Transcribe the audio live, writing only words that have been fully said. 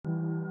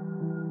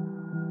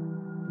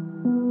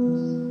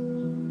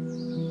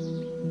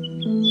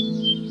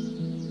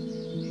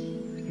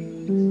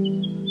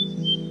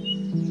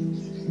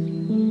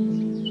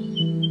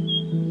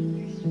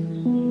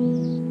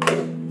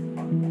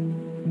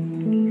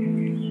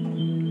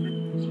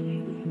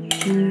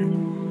अरे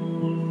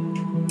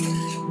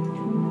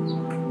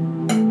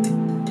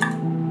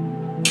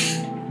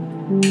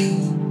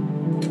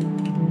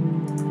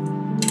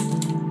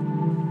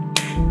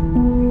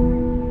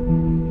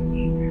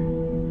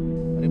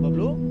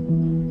बबलू,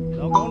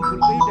 लॉकडाउन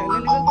खुलते ही टहलने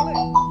निकल पड़े।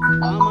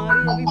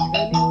 महामारी अभी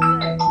फैली हुई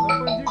है।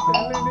 सरपंच जी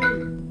टहलने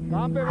नहीं,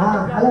 कहाँ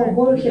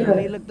पे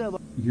नहीं लगता।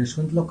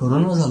 यशवंतला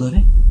कोरोना झाला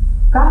रे.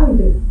 काय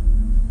म्हणते?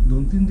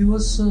 2-3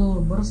 दिवस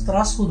बराच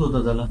त्रास होत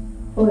होता त्याला.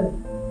 होय.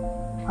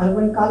 अरे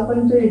पण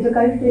कालपर्यंत याचं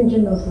काहीच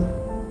टेन्शन नव्हतं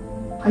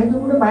आणि तो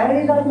कुठे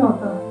बाहेरही जात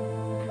नव्हता.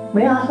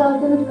 म्हणजे असं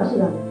अचानक कसं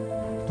झालं?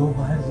 तो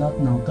बाहेर जात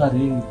नव्हता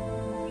रे,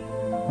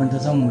 पण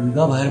त्याचा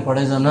मुलगा बाहेर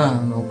पडायचा ना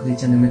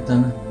नोकरीच्या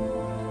निमित्तानं.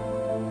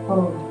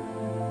 हो.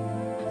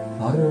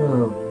 फार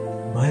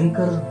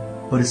भयंकर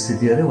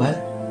परिस्थिती आहे रे बाहेर.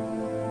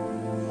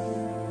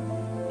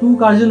 तू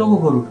काळजी नको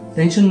करू,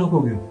 टेन्शन नको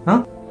घेऊ.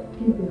 हा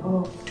ठीक आहे.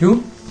 हो ठेवू.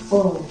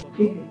 हो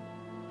ठीक आहे.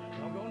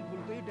 लॉकडाउन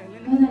खुलते ही टहलने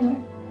निकल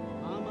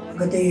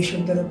अगं ते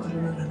यशवंतला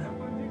कोरोना झाला.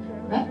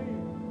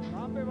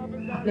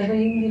 आपल्याला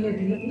येऊन गेले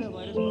दिले.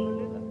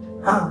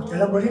 हा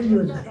त्याला बरेच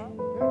दिवस झाले.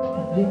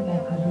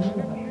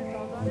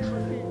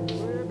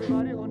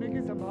 बीमारी होने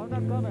की संभावना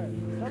कम है।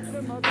 सबसे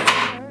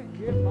महत्वपूर्ण है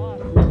ये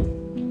मास्क।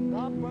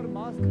 नाक पर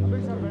मास्क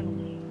हमेशा पहनो,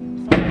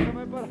 समय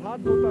समय पर हाथ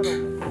धोता रहो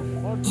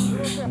और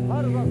दूसरों से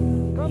हर वक्त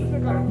कम से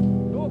कम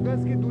 2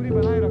 गज की दूरी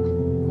बनाए रखो।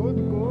 खुद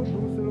को,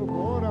 दूसरों को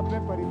और अपने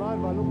परिवार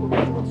वालों को भी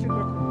सुरक्षित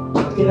रखो।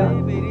 ये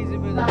मेरी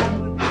जिम्मेदारी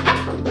है।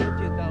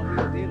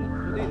 चेतावनी देना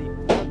दे दी।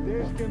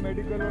 देश के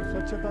मेडिकल और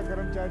स्वच्छता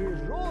कर्मचारी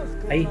रोज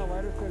कोरोना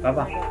वायरस से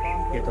बाबा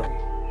येतो।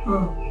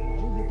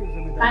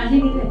 काळजी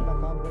घे.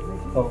 काम करने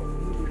की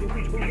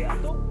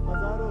तो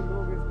हजारों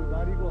लोग इस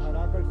बीमारी को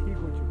हराकर ठीक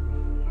हो चुके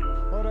हैं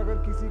और अगर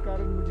किसी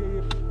कारण मुझे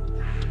ये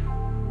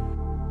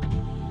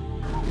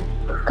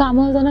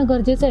कामावर जाणं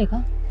गरजेचं आहे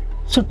का?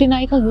 सुट्टी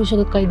नाही का घेऊ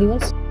शकत काही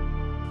दिवस?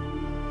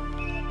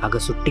 अगं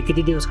सुट्टी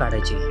किती दिवस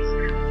काढायची?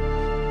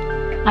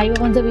 आई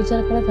बाबांचा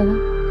विचार करा त्याला.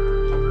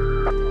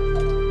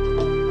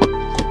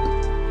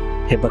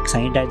 हे बघ,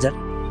 सॅनिटायझर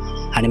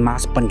आणि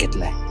मास्क पण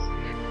घेतलाय.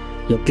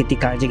 योग्य ती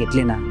काळजी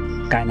घेतली ना,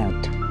 काय नाही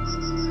होत.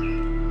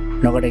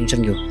 नको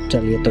टेन्शन घेऊ.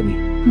 चल येतो मी.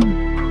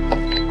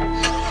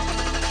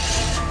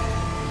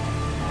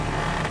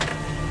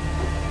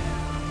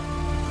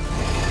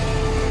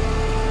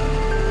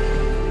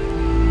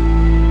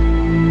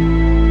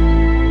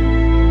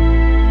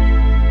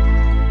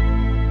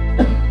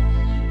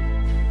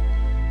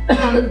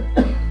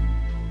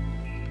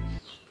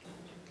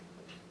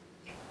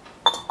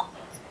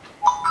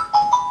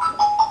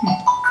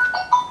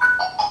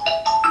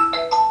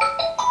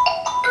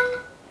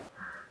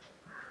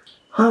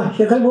 हा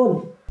शेखर बोल.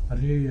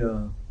 अरे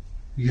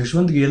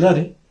यशवंत गेला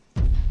रे.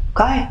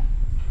 काय?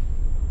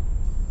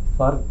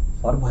 फार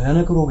फार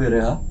भयानक रोग आहे रे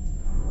हा.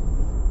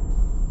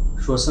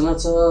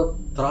 श्वसनाचा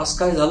त्रास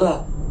काय झाला,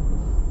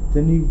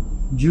 त्यांनी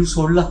जीव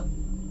सोडला.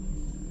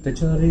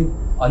 त्याच्या अरे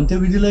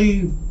अंत्यविधीलाही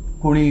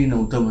कोणी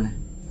नव्हतं म्हणे.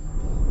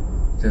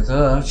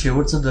 त्याचा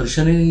शेवटचं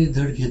दर्शनही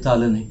धड घेता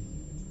आलं नाही.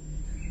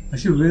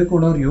 अशी वेळ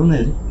कोणावर येऊ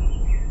नये रे.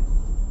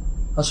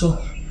 असो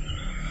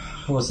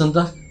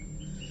वसंता,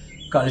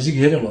 काळजी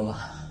घे रे बाबा,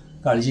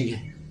 काळजी घे.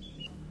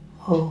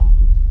 हो.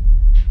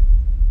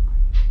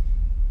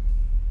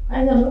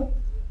 काय झालं?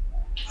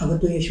 अगं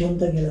तो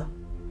यशवंत गेला.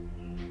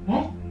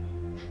 काय?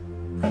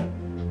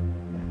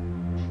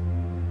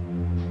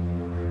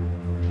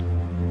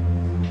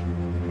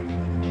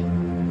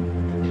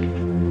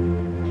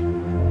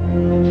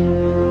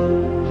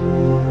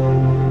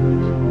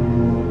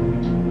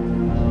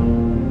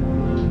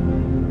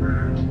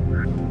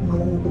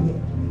 मला नको दे.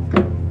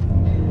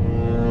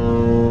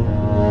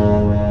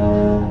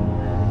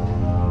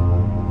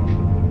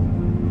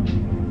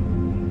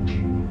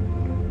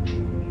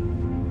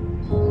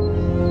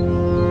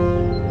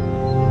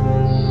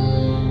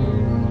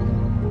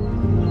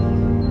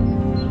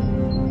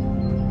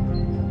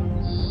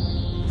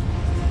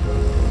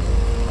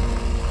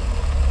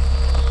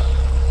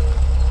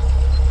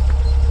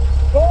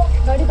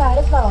 गाडी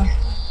बाहेरच लावा.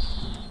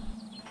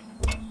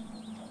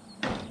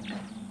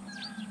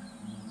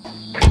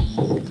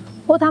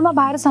 हो थांबा,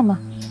 बाहेर थांबा.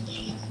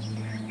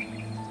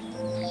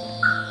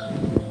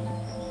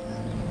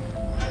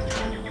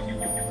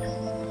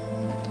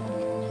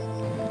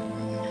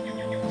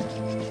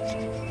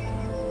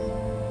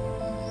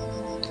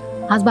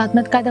 आज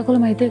बातम्यात काय दाखवलं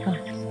माहितीये का?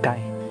 काय?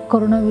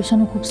 कोरोना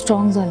विषाणू खूप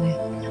स्ट्रॉंग झालाय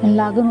आणि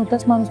लागण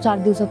होताच माणूस 4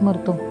 दिवसात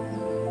मरतो.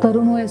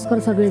 तरुण वयस्कर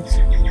सगळेच.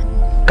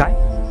 काय?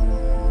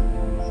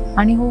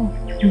 आणि हो,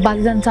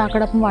 बाधितांचा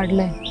आकडा पण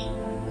वाढलाय.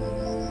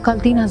 काल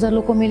 3000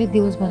 लोक मेले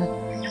दिवसभरात.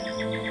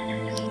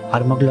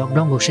 अरे मग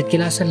लॉकडाऊन घोषित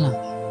केला असेल ना?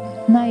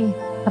 नाही,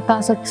 आता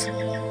असंच.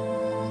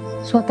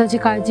 स्वतःची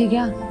काळजी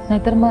घ्या,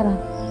 नाहीतर मरा.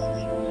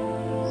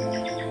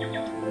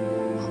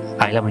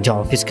 आईला म्हणजे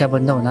ऑफिस काय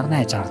बंद होणार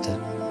नाही याचा अर्थ?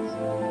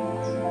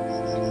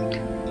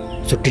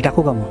 सुट्टी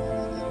टाकू का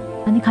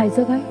मग? आणि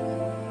खायचं काय?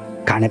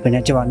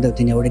 खाण्यापिण्याचे वांदे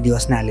होते, एवढे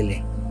दिवस नाही आलेले.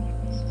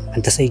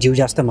 आणि तसंही जीव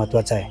जास्त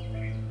महत्वाचा आहे.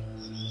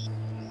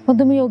 पण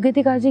तुम्ही योग्य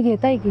ती काळजी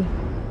घेताय की?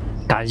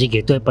 काळजी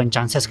घेतोय, पण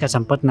चान्सेस काय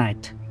संपत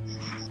नाहीत.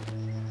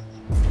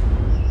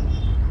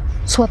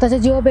 स्वतःच्या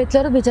जीवा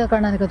बेतल्यावरच विचार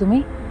करणार आहे का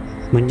तुम्ही?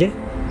 म्हणजे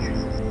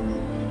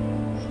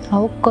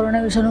अहो,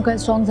 कोरोना विषाणू काही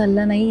स्ट्रॉंग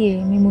झालेला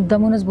नाहीये, मी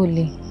मुद्दामूनच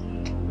बोलली.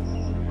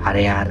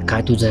 अरे यार,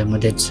 काय तुझं आहे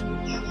मध्येच,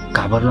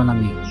 घाबरलो ना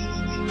मी.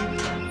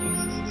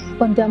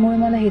 पण त्यामुळे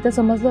मला हे तर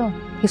समजलं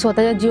की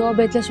स्वतःच्या जीवा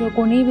बेतल्याशिवाय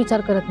कोणीही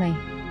विचार करत नाही.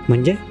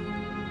 म्हणजे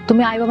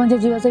तुम्ही आईबाबांच्या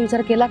जीवाचा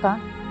विचार केला का?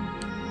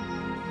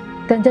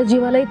 त्यांच्या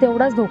जीवालाही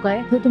तेवढाच धोका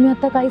आहे जो तुम्ही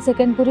आता काही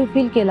सेकंड पूर्वी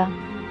फील केला.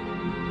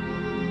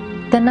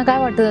 त्यांना काय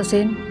वाटत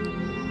असेल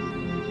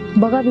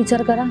बघा,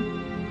 विचार करा.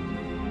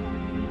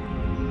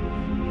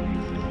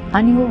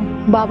 आणि हो,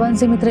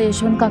 बाबांचे मित्र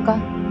यशवंत काका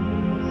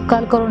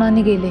काल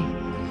कोरोनाने गेले.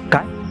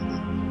 काय?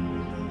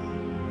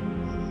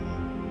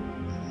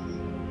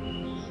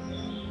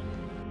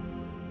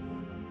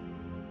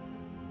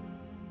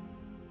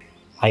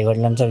 आई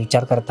वडिलांचा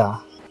विचार करता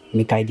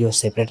मी काही दिवस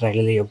सेपरेट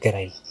राहिलेले योग्य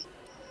राहील.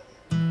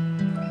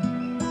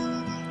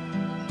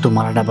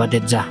 तुम्हाला डबा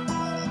देत जा.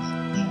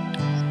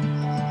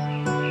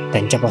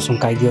 त्यांच्यापासून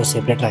काही दिवस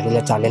सेपरेट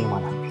राहिलेलं चालेल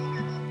मला,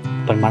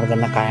 पण मला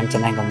त्यांना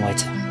कायमचं नाही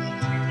गमवायचं.